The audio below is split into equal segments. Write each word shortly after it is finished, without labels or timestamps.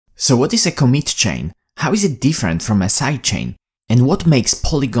So what is a commit chain? How is it different from a sidechain? And what makes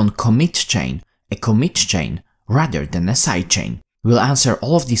Polygon Commit Chain a commit chain rather than a sidechain? We'll answer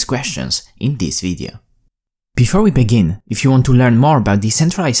all of these questions in this video. Before we begin, if you want to learn more about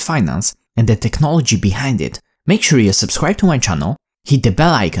decentralized finance and the technology behind it, make sure you subscribe to my channel, hit the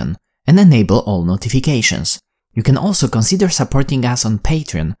bell icon, and enable all notifications. You can also consider supporting us on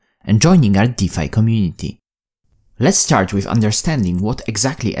Patreon and joining our DeFi community. Let's start with understanding what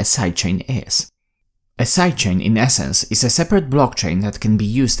exactly a sidechain is. A sidechain, in essence, is a separate blockchain that can be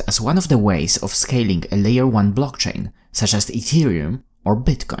used as one of the ways of scaling a layer 1 blockchain, such as Ethereum or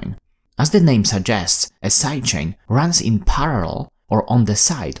Bitcoin. As the name suggests, a sidechain runs in parallel or on the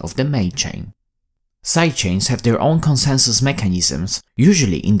side of the main chain. Sidechains have their own consensus mechanisms,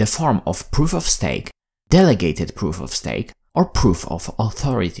 usually in the form of proof of stake, Delegated-Proof-Of-Stake, or proof of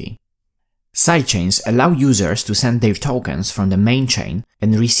authority. Sidechains allow users to send their tokens from the main chain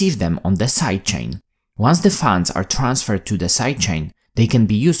and receive them on the sidechain. Once the funds are transferred to the sidechain, they can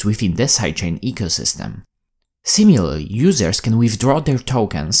be used within the sidechain ecosystem. Similarly, users can withdraw their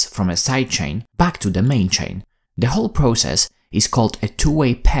tokens from a sidechain back to the main chain. The whole process is called a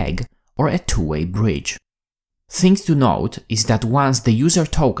two-way peg or a two-way bridge. Thing to note is that once the user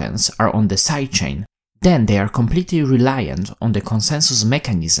tokens are on the sidechain, then they are completely reliant on the consensus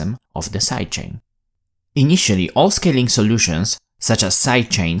mechanism of the sidechain. Initially, all scaling solutions, such as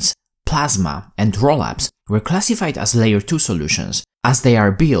sidechains, plasma, and rollups, were classified as layer 2 solutions, as they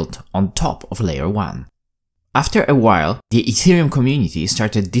are built on top of layer 1. After a while, the Ethereum community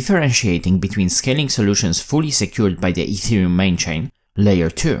started differentiating between scaling solutions fully secured by the Ethereum main chain, layer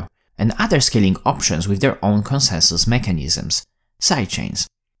 2, and other scaling options with their own consensus mechanisms, sidechains.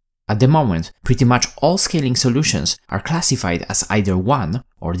 At the moment, pretty much all scaling solutions are classified as either one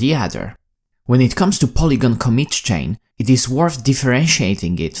or the other. When it comes to Polygon Commit Chain, it is worth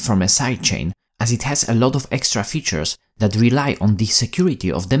differentiating it from a sidechain, as it has a lot of extra features that rely on the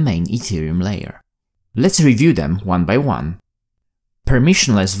security of the main Ethereum layer. Let's review them one by one.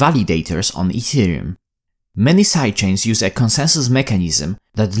 Permissionless validators on Ethereum. Many sidechains use a consensus mechanism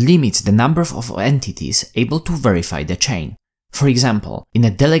that limits the number of entities able to verify the chain. For example, in a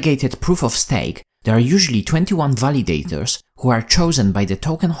Delegated-Proof-Of-Stake, there are usually 21 validators who are chosen by the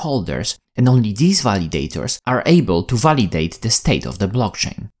token holders, and only these validators are able to validate the state of the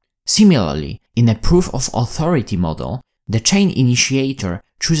blockchain. Similarly, in a proof-of-authority model, the chain initiator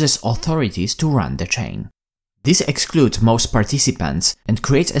chooses authorities to run the chain. This excludes most participants and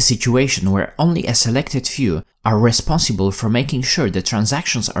creates a situation where only a selected few are responsible for making sure the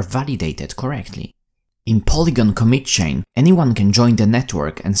transactions are validated correctly. In Polygon Commit Chain, anyone can join the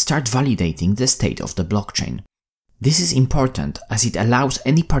network and start validating the state of the blockchain. This is important as it allows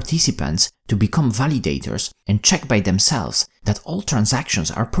any participants to become validators and check by themselves that all transactions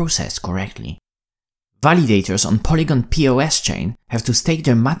are processed correctly. Validators on Polygon PoS chain have to stake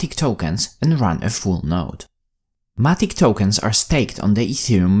their Matic tokens and run a full node. Matic tokens are staked on the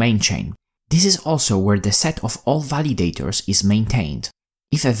Ethereum main chain. This is also where the set of all validators is maintained.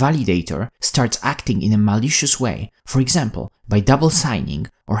 If a validator starts acting in a malicious way, for example by double signing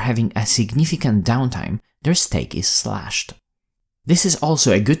or having a significant downtime, their stake is slashed. This is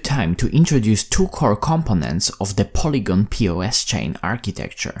also a good time to introduce two core components of the Polygon PoS chain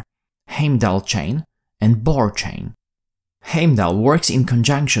architecture: Heimdall chain and Bohr chain. Heimdall works in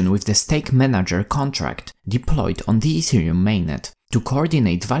conjunction with the stake manager contract deployed on the Ethereum mainnet to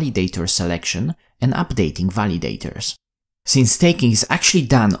coordinate validator selection and updating validators. Since staking is actually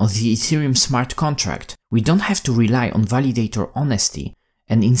done on the Ethereum smart contract, we don't have to rely on validator honesty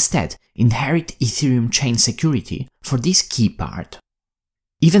and instead inherit Ethereum chain security for this key part.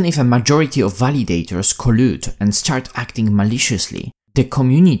 Even if a majority of validators collude and start acting maliciously, the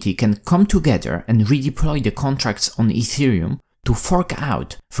community can come together and redeploy the contracts on Ethereum to fork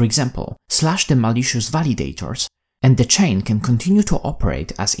out, for example, slash the malicious validators, and the chain can continue to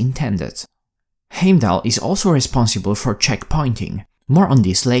operate as intended. Heimdall is also responsible for checkpointing, more on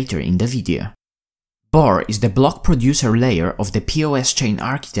this later in the video. Bohr is the block producer layer of the PoS chain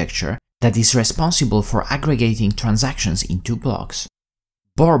architecture that is responsible for aggregating transactions into blocks.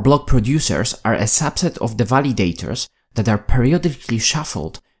 Bohr block producers are a subset of the validators that are periodically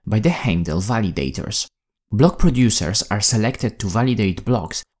shuffled by the Heimdall validators. Block producers are selected to validate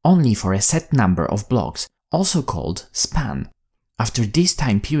blocks only for a set number of blocks, also called span. After this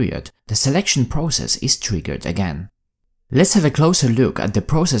time period, the selection process is triggered again. Let's have a closer look at the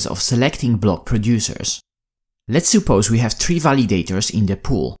process of selecting block producers. Let's suppose we have 3 validators in the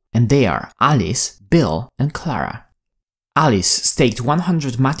pool, and they are Alice, Bill, and Clara. Alice staked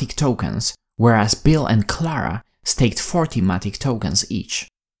 100 Matic tokens, whereas Bill and Clara staked 40 Matic tokens each.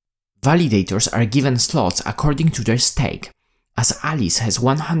 Validators are given slots according to their stake. As Alice has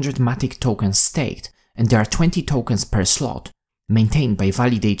 100 Matic tokens staked and there are 20 tokens per slot, maintained by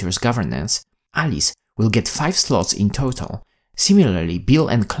validator's governance, Alice will get 5 slots in total. Similarly, Bill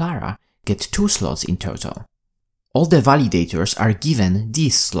and Clara get 2 slots in total. All the validators are given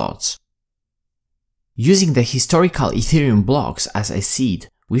these slots. Using the historical Ethereum blocks as a seed,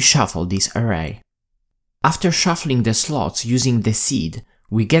 we shuffle this array. After shuffling the slots using the seed,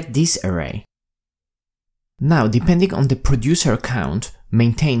 we get this array. Now, depending on the producer count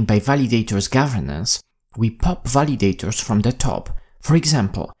maintained by validator's governance, we pop validators from the top. For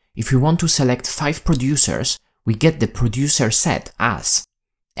example, if we want to select 5 producers, we get the producer set as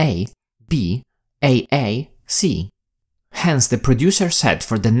A, B, AA, C. Hence, the producer set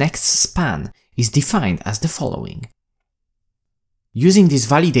for the next span is defined as the following. Using this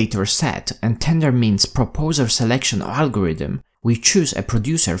validator set and Tendermint's proposer selection algorithm, we choose a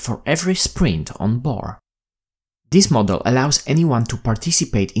producer for every sprint on Bohr. This model allows anyone to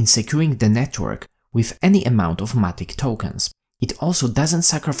participate in securing the network with any amount of Matic tokens. It also doesn't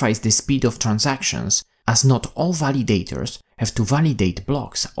sacrifice the speed of transactions, as not all validators have to validate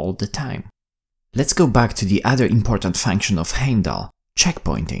blocks all the time. Let's go back to the other important function of Heimdall,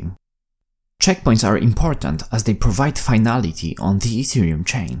 checkpointing. Checkpoints are important as they provide finality on the Ethereum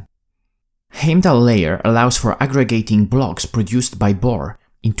chain. Heimdall layer allows for aggregating blocks produced by Bohr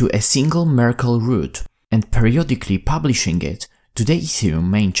into a single Merkle root and periodically publishing it to the Ethereum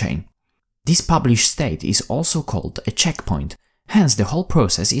main chain. This published state is also called a checkpoint, hence the whole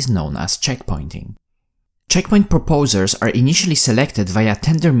process is known as checkpointing. Checkpoint proposers are initially selected via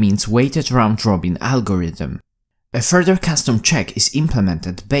Tendermint's weighted round-robin algorithm. A further custom check is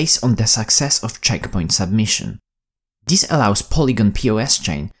implemented based on the success of checkpoint submission. This allows Polygon PoS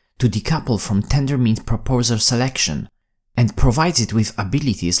chain to decouple from Tendermint proposer selection and provides it with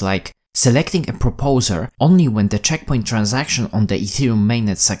abilities like selecting a proposer only when the checkpoint transaction on the Ethereum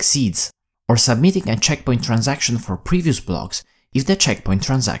mainnet succeeds, or submitting a checkpoint transaction for previous blocks if the checkpoint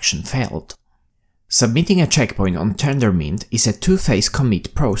transaction failed. Submitting a checkpoint on Tendermint is a two-phase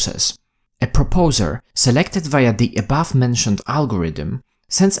commit process. A proposer selected via the above-mentioned algorithm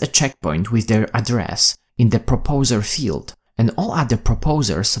sends a checkpoint with their address in the proposer field, and all other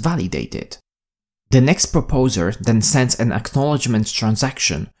proposers validate it. The next proposer then sends an acknowledgement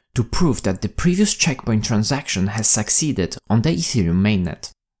transaction to prove that the previous checkpoint transaction has succeeded on the Ethereum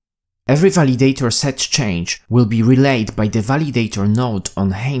mainnet. Every validator set change will be relayed by the validator node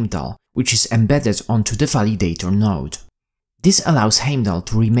on Heimdall, which is embedded onto the validator node. This allows Heimdall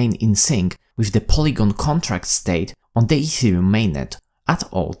to remain in sync with the Polygon contract state on the Ethereum mainnet at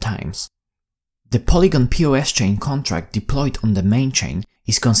all times. The Polygon PoS chain contract deployed on the main chain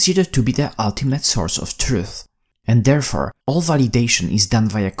is considered to be the ultimate source of truth, and therefore all validation is done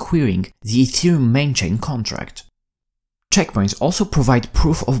via querying the Ethereum main chain contract. Checkpoints also provide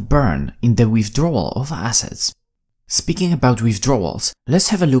proof of burn in the withdrawal of assets. Speaking about withdrawals, let's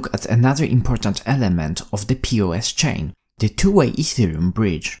have a look at another important element of the PoS chain, the two-way Ethereum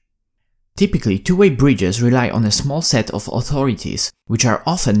bridge. Typically, two-way bridges rely on a small set of authorities, which are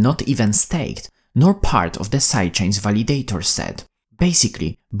often not even staked, nor part of the sidechain's validator set.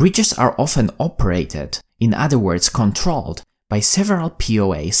 Basically, bridges are often operated, in other words controlled, by several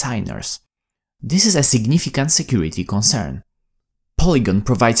PoA signers. This is a significant security concern. Polygon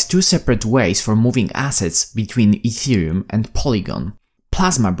provides two separate ways for moving assets between Ethereum and Polygon,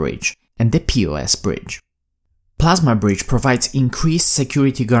 Plasma Bridge and the PoS Bridge. Plasma Bridge provides increased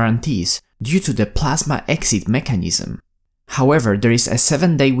security guarantees due to the Plasma exit mechanism. However, there is a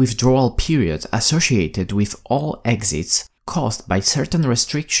 7-day withdrawal period associated with all exits caused by certain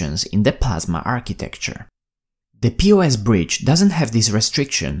restrictions in the Plasma architecture. The PoS bridge doesn't have this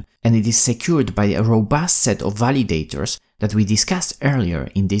restriction, and it is secured by a robust set of validators that we discussed earlier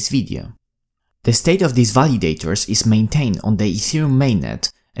in this video. The state of these validators is maintained on the Ethereum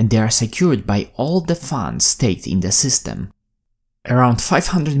mainnet, and they are secured by all the funds staked in the system. Around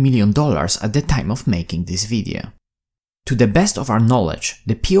 $500 million at the time of making this video. To the best of our knowledge,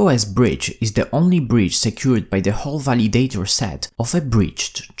 the PoS bridge is the only bridge secured by the whole validator set of a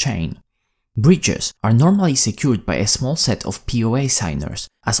bridged chain. Bridges are normally secured by a small set of PoA signers,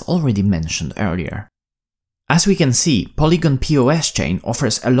 as already mentioned earlier. As we can see, Polygon PoS chain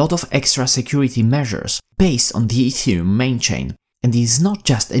offers a lot of extra security measures based on the Ethereum main chain, and it is not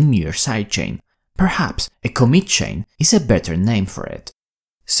just a mere sidechain. Perhaps a commit chain is a better name for it.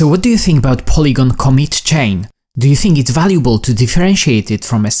 So what do you think about Polygon Commit Chain? Do you think it's valuable to differentiate it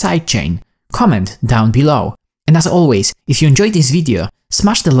from a sidechain? Comment down below. And as always, if you enjoyed this video,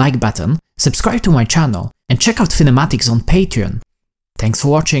 smash the like button, subscribe to my channel, and check out Finematics on Patreon. Thanks for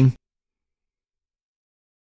watching.